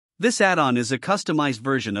This add-on is a customized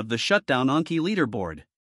version of the shutdown Anki Leaderboard.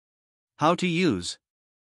 How to use.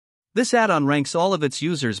 This add-on ranks all of its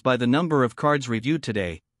users by the number of cards reviewed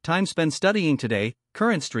today, time spent studying today,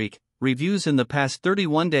 current streak, reviews in the past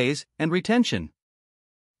 31 days, and retention.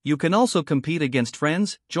 You can also compete against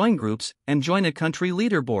friends, join groups, and join a country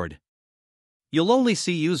leaderboard. You'll only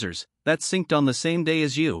see users that's synced on the same day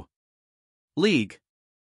as you. League.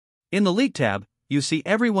 In the League tab, you see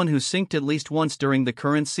everyone who's synced at least once during the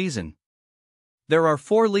current season. There are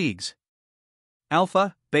 4 leagues: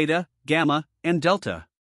 Alpha, Beta, Gamma, and Delta.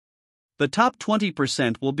 The top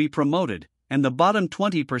 20% will be promoted, and the bottom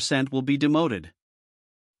 20% will be demoted.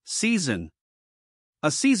 Season.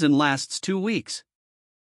 A season lasts 2 weeks.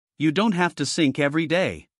 You don't have to sync every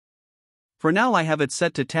day. For now, I have it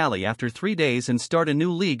set to tally after 3 days and start a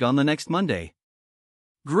new league on the next Monday.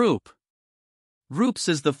 Group. Groups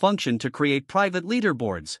is the function to create private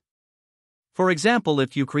leaderboards. For example,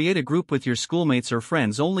 if you create a group with your schoolmates or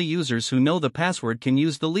friends, only users who know the password can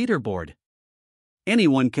use the leaderboard.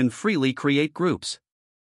 Anyone can freely create groups.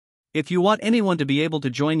 If you want anyone to be able to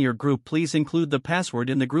join your group, please include the password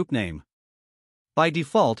in the group name. By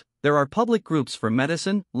default, there are public groups for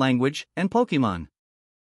medicine, language, and Pokemon.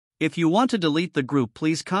 If you want to delete the group,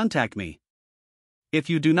 please contact me. If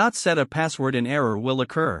you do not set a password, an error will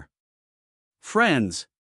occur. Friends.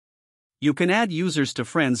 You can add users to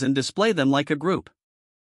friends and display them like a group.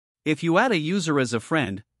 If you add a user as a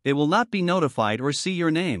friend, they will not be notified or see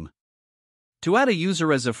your name. To add a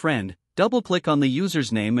user as a friend, double-click on the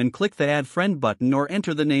user's name and click the Add Friend button or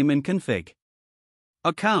enter the name in config.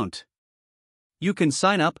 Account. You can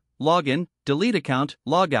sign up, log in, delete account,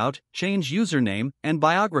 log out, change username, and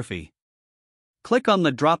biography. Click on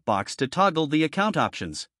the drop box to toggle the account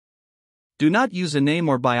options. Do not use a name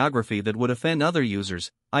or biography that would offend other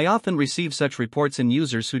users. I often receive such reports, and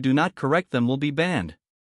users who do not correct them will be banned.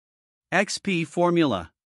 XP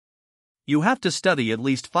formula. You have to study at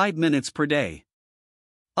least 5 minutes per day.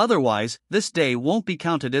 Otherwise, this day won't be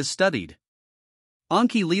counted as studied.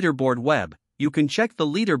 Anki Leaderboard Web. You can check the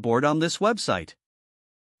leaderboard on this website.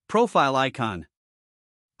 Profile icon.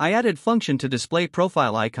 I added function to display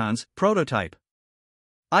profile icons, prototype.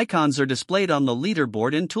 Icons are displayed on the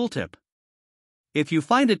leaderboard in tooltip. If you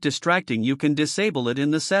find it distracting, you can disable it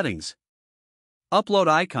in the settings. Upload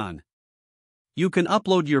icon. You can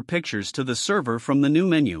upload your pictures to the server from the new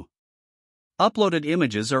menu. Uploaded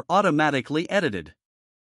images are automatically edited.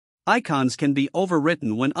 Icons can be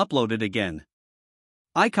overwritten when uploaded again.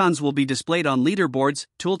 Icons will be displayed on leaderboards,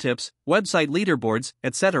 tooltips, website leaderboards,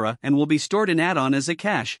 etc., and will be stored in add-on as a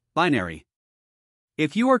cache, binary.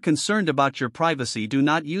 If you are concerned about your privacy, do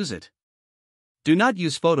not use it. Do not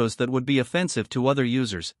use photos that would be offensive to other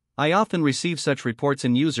users. I often receive such reports,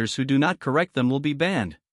 and users who do not correct them will be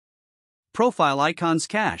banned. Profile icons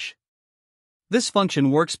cache. This function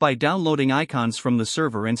works by downloading icons from the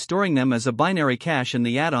server and storing them as a binary cache in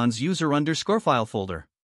the add-ons user_file folder.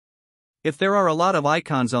 If there are a lot of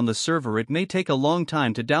icons on the server, it may take a long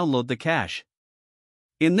time to download the cache.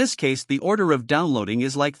 In this case, the order of downloading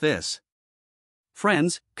is like this: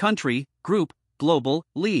 Friends, Country, Group, Global,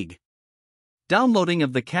 League. Downloading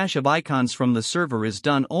of the cache of icons from the server is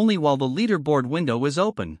done only while the leaderboard window is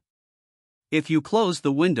open. If you close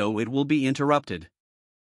the window, it will be interrupted.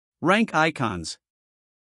 Rank icons.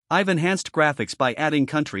 I've enhanced graphics by adding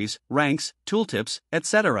countries, ranks, tooltips,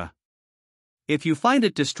 etc. If you find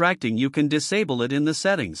it distracting, you can disable it in the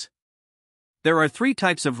settings. There are 3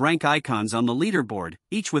 types of rank icons on the leaderboard,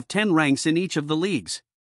 each with 10 ranks in each of the leagues.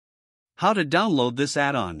 How to download this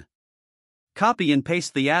add-on. Copy and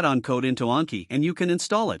paste the add-on code into Anki and you can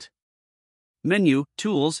install it. Menu,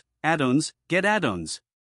 Tools, Add-ons, Get add-ons.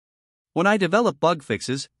 When I develop bug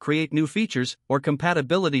fixes, create new features, or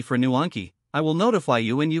compatibility for new Anki, I will notify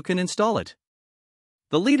you and you can install it.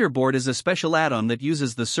 The leaderboard is a special add-on that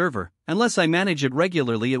uses the server. Unless I manage it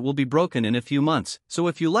regularly, it will be broken in a few months. So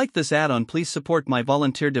if you like this add-on, please support my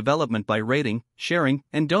volunteer development by rating, sharing,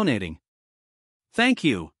 and donating. Thank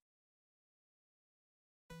you.